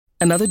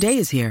Another day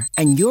is here,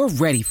 and you're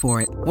ready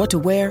for it. What to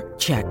wear?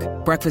 Check.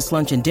 Breakfast,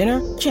 lunch, and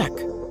dinner? Check.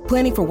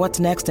 Planning for what's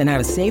next and how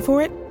to save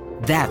for it?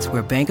 That's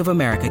where Bank of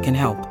America can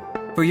help.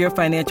 For your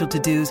financial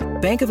to-dos,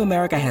 Bank of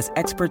America has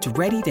experts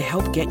ready to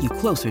help get you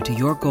closer to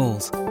your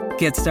goals.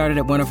 Get started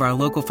at one of our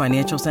local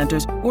financial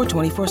centers or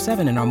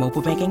 24/7 in our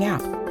mobile banking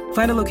app.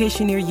 Find a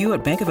location near you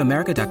at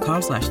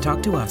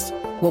bankofamerica.com/talktous.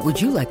 What would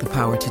you like the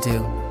power to do?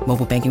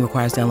 Mobile banking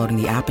requires downloading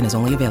the app and is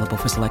only available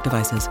for select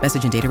devices.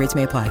 Message and data rates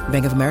may apply.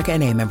 Bank of America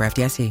N.A., member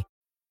FDIC.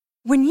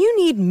 When you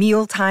need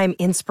mealtime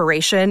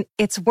inspiration,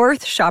 it's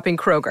worth shopping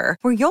Kroger,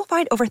 where you'll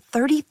find over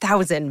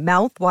 30,000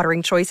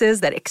 mouth-watering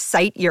choices that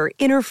excite your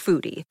inner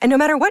foodie. And no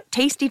matter what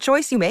tasty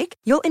choice you make,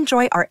 you'll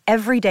enjoy our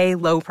everyday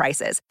low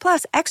prices,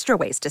 plus extra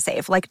ways to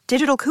save, like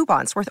digital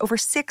coupons worth over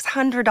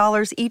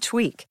 $600 each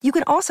week. You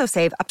can also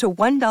save up to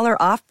 $1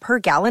 off per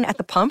gallon at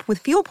the pump with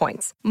fuel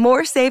points.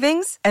 More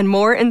savings and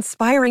more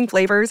inspiring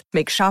flavors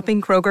make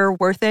shopping Kroger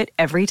worth it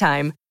every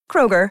time.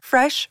 Kroger,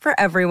 fresh for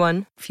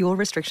everyone. Fuel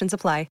restrictions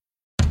apply.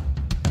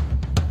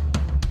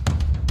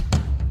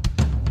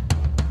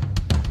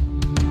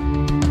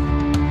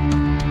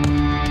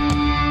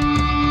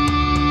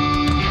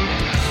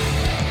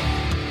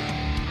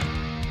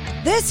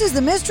 This is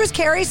the Mistress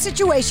Carrie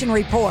Situation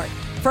Report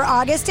for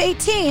August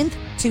 18th,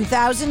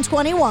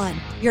 2021.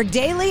 Your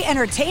daily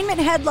entertainment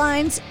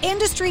headlines,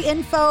 industry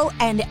info,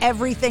 and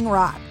everything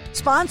rock.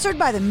 Sponsored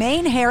by the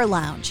Maine Hair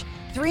Lounge,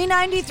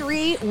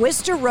 393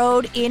 Worcester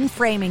Road in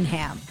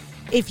Framingham.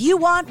 If you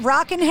want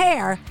rockin'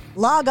 hair,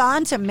 log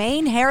on to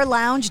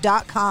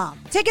mainhairlounge.com.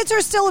 Tickets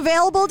are still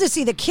available to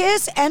see the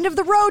Kiss End of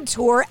the Road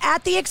tour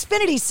at the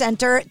Xfinity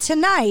Center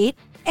tonight,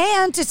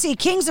 and to see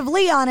Kings of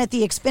Leon at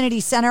the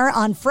Xfinity Center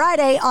on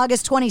Friday,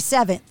 August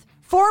 27th.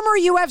 Former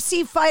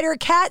UFC fighter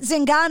Kat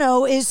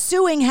Zingano is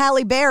suing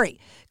Halle Berry,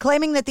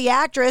 claiming that the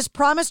actress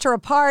promised her a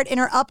part in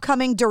her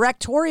upcoming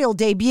directorial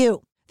debut.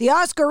 The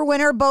Oscar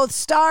winner both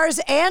stars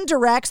and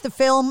directs the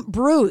film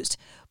Bruised,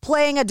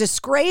 playing a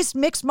disgraced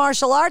mixed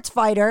martial arts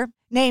fighter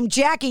named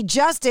Jackie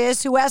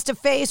Justice, who has to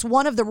face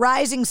one of the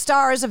rising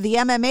stars of the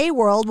MMA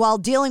world while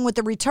dealing with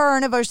the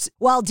return of her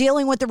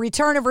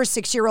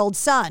 6-year-old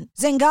son.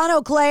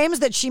 Zingano claims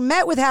that she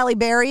met with Halle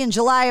Berry in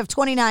July of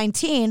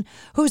 2019,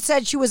 who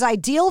said she was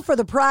ideal for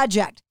the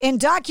project. In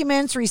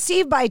documents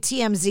received by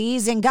TMZ,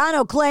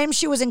 Zingano claims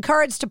she was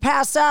encouraged to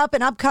pass up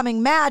an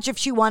upcoming match if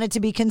she wanted to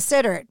be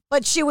considered.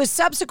 But she was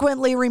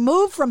subsequently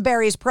removed from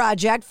Berry's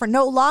project for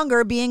no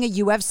longer being a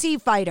UFC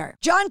fighter.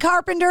 John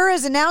Carpenter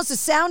has announced a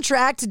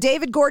soundtrack to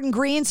David Gordon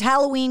Green's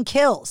Halloween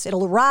Kills.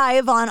 It'll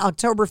arrive on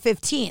October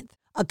 15th,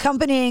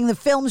 accompanying the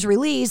film's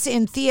release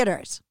in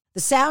theaters.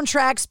 The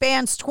soundtrack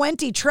spans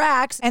 20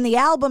 tracks, and the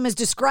album is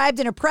described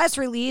in a press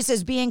release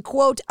as being,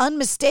 quote,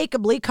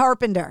 unmistakably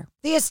Carpenter.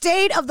 The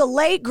estate of the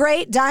late,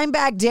 great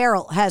Dimebag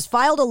Darrell has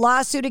filed a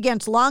lawsuit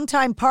against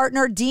longtime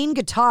partner Dean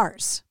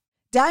Guitars.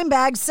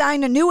 Dimebag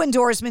signed a new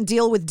endorsement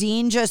deal with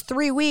Dean just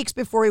 3 weeks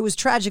before he was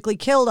tragically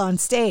killed on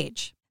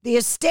stage. The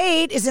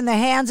estate is in the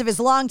hands of his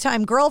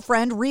longtime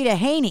girlfriend, Rita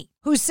Haney,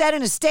 who said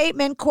in a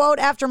statement, quote,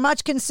 after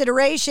much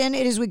consideration,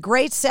 it is with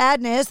great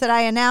sadness that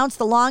I announce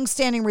the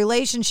long-standing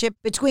relationship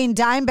between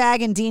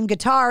Dimebag and Dean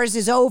Guitars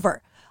is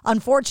over.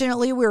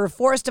 Unfortunately, we were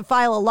forced to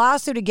file a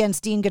lawsuit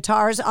against Dean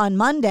Guitars on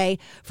Monday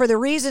for the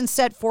reasons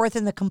set forth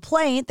in the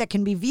complaint that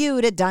can be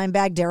viewed at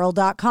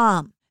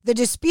dimebagdarrell.com. The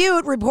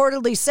dispute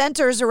reportedly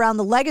centers around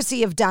the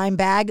legacy of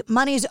Dimebag,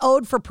 monies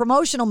owed for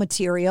promotional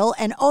material,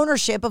 and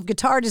ownership of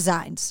guitar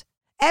designs.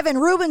 Evan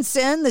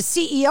Rubinson, the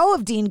CEO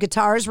of Dean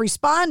Guitars,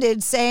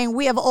 responded saying,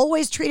 we have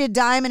always treated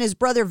Dime and his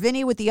brother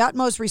Vinny with the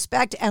utmost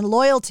respect and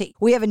loyalty.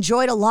 We have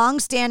enjoyed a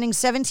long-standing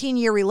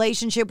 17-year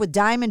relationship with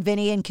Dime and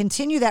Vinny and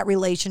continue that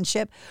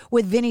relationship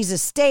with Vinny's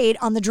estate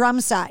on the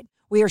drum side.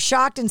 We are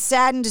shocked and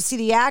saddened to see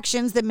the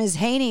actions that Ms.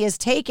 Haney has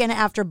taken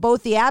after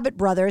both the Abbott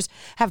brothers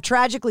have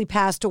tragically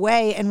passed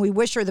away, and we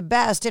wish her the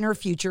best in her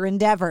future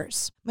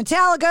endeavors.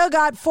 Metallica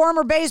got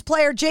former bass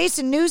player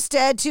Jason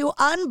Newsted to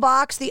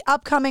unbox the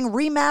upcoming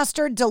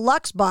remastered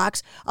deluxe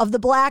box of the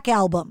Black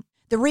Album.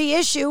 The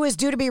reissue is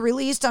due to be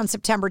released on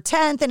September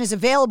 10th and is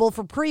available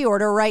for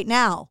pre-order right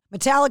now.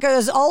 Metallica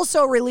is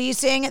also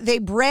releasing the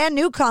brand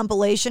new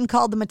compilation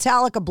called the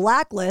Metallica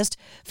Blacklist,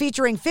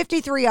 featuring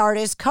 53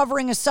 artists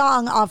covering a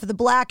song off of the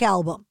Black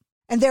Album.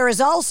 And there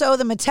is also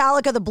the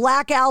Metallica The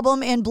Black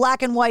Album in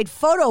black and white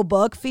photo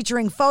book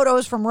featuring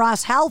photos from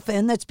Ross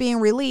Halfin that's being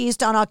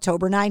released on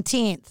October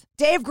 19th.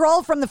 Dave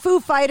Grohl from the Foo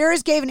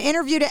Fighters gave an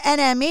interview to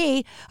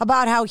NME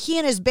about how he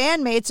and his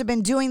bandmates have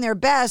been doing their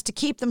best to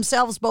keep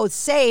themselves both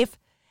safe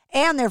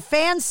and their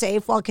fans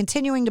safe while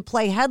continuing to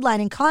play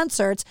headlining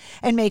concerts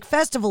and make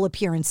festival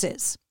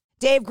appearances.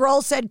 Dave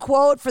Grohl said,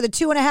 quote, for the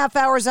 2.5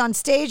 hours on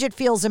stage, it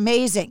feels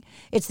amazing.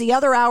 It's the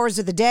other hours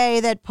of the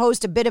day that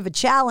pose a bit of a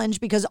challenge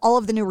because all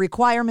of the new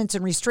requirements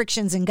and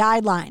restrictions and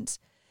guidelines.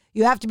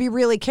 You have to be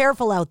really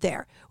careful out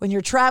there. When you're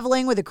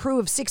traveling with a crew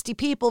of 60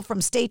 people from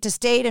state to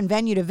state and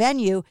venue to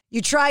venue,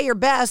 you try your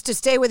best to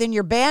stay within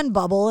your band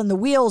bubble and the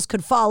wheels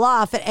could fall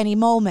off at any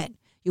moment.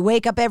 You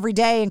wake up every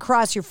day and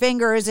cross your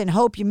fingers and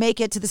hope you make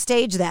it to the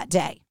stage that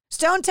day.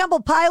 Stone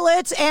Temple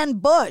Pilots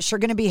and Bush are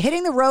going to be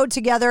hitting the road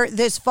together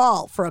this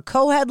fall for a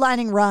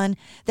co-headlining run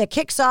that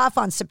kicks off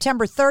on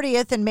September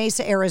 30th in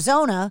Mesa,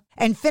 Arizona,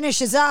 and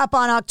finishes up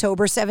on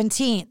October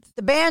 17th.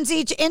 The bands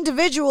each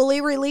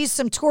individually released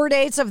some tour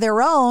dates of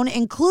their own,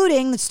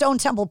 including the Stone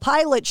Temple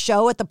Pilots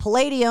show at the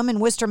Palladium in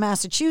Worcester,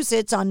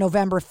 Massachusetts on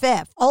November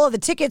 5th. All of the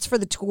tickets for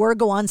the tour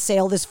go on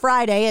sale this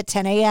Friday at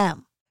 10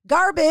 a.m.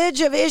 Garbage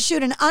have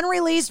issued an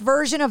unreleased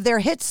version of their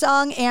hit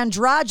song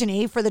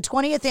Androgyny for the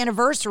 20th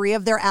anniversary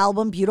of their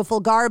album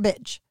Beautiful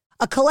Garbage.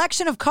 A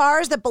collection of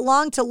cars that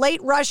belonged to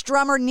late Rush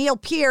drummer Neil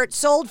Peart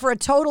sold for a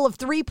total of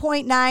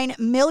 $3.9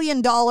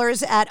 million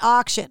at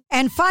auction.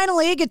 And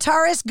finally,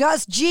 guitarist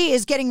Gus G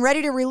is getting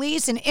ready to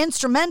release an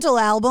instrumental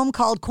album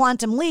called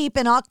Quantum Leap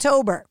in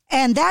October.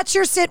 And that's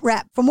your Sit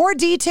Rep. For more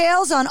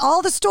details on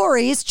all the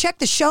stories, check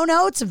the show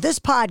notes of this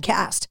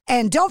podcast.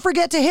 And don't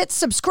forget to hit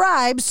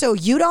subscribe so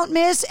you don't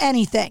miss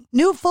anything.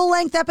 New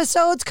full-length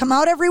episodes come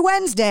out every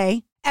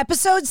Wednesday.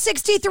 Episode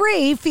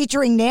 63,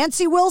 featuring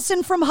Nancy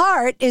Wilson from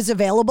Heart, is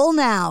available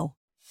now.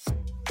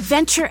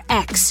 Venture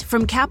X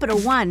from Capital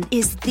One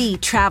is the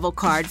travel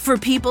card for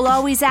people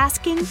always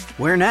asking,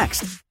 where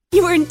next?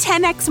 You earn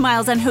 10x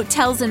miles on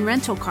hotels and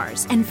rental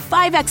cars, and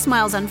 5x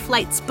miles on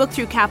flights booked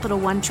through Capital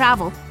One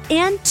Travel,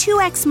 and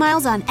 2x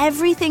miles on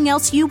everything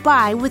else you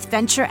buy with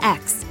Venture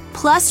X.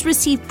 Plus,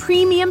 receive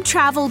premium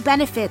travel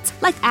benefits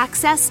like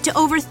access to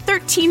over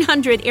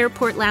 1,300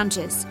 airport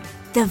lounges.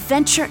 The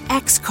Venture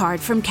X card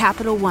from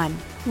Capital One.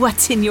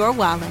 What's in your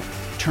wallet?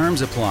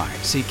 Terms apply.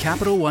 See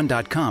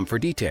CapitalOne.com for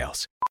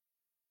details.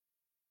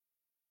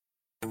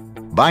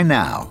 By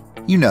now,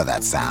 you know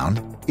that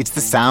sound. It's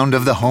the sound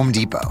of the Home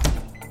Depot.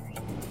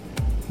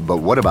 But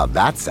what about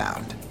that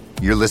sound?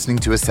 You're listening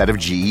to a set of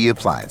GE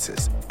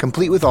appliances,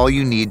 complete with all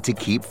you need to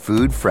keep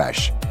food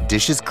fresh,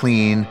 dishes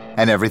clean,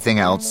 and everything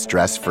else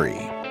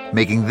stress-free.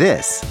 Making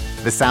this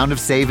the sound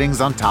of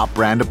savings on top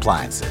brand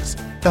appliances.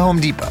 The Home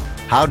Depot.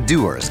 How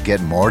doers get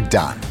more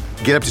done.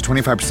 Get up to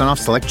 25% off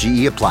select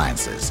GE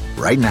appliances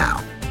right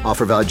now.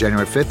 Offer valid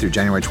January 5th through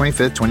January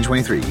 25th,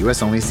 2023.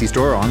 U.S. only. See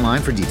store or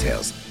online for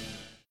details.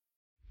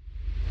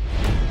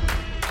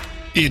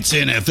 It's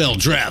NFL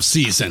draft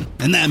season,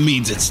 and that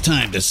means it's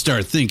time to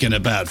start thinking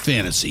about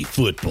fantasy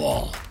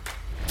football.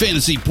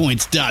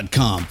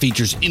 FantasyPoints.com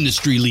features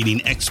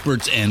industry-leading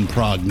experts and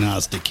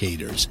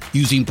prognosticators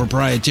using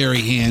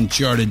proprietary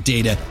hand-charted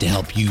data to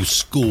help you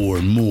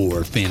score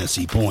more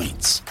fantasy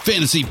points.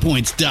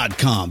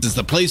 FantasyPoints.com is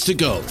the place to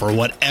go for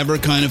whatever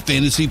kind of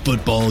fantasy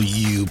football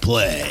you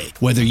play.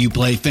 Whether you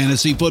play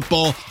fantasy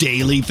football,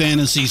 daily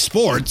fantasy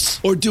sports,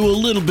 or do a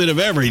little bit of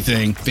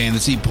everything,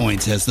 Fantasy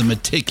Points has the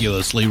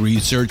meticulously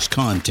researched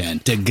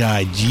content to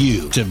guide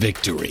you to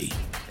victory.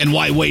 And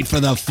why wait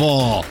for the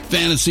fall?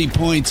 Fantasy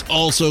Points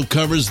also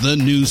covers the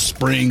new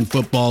spring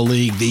football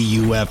league, the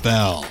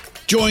UFL.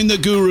 Join the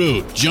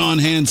guru, John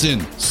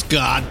Hansen,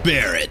 Scott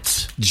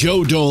Barrett,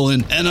 Joe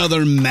Dolan, and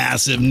other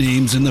massive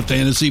names in the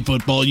fantasy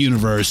football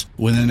universe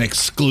with an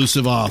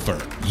exclusive offer.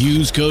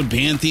 Use code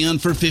Pantheon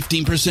for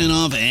 15%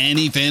 off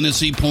any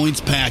Fantasy Points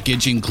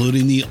package,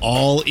 including the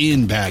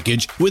all-in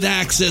package, with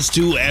access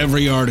to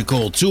every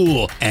article,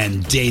 tool,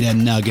 and data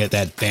nugget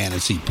that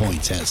Fantasy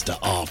Points has to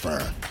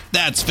offer.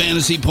 That's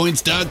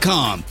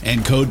FantasyPoints.com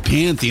and code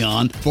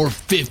Pantheon for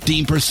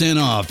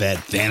 15% off at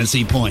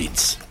Fantasy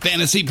Points.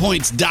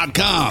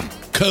 FantasyPoints.com.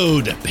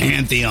 Code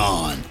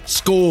Pantheon.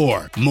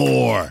 Score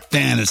more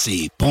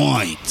fantasy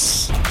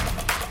points.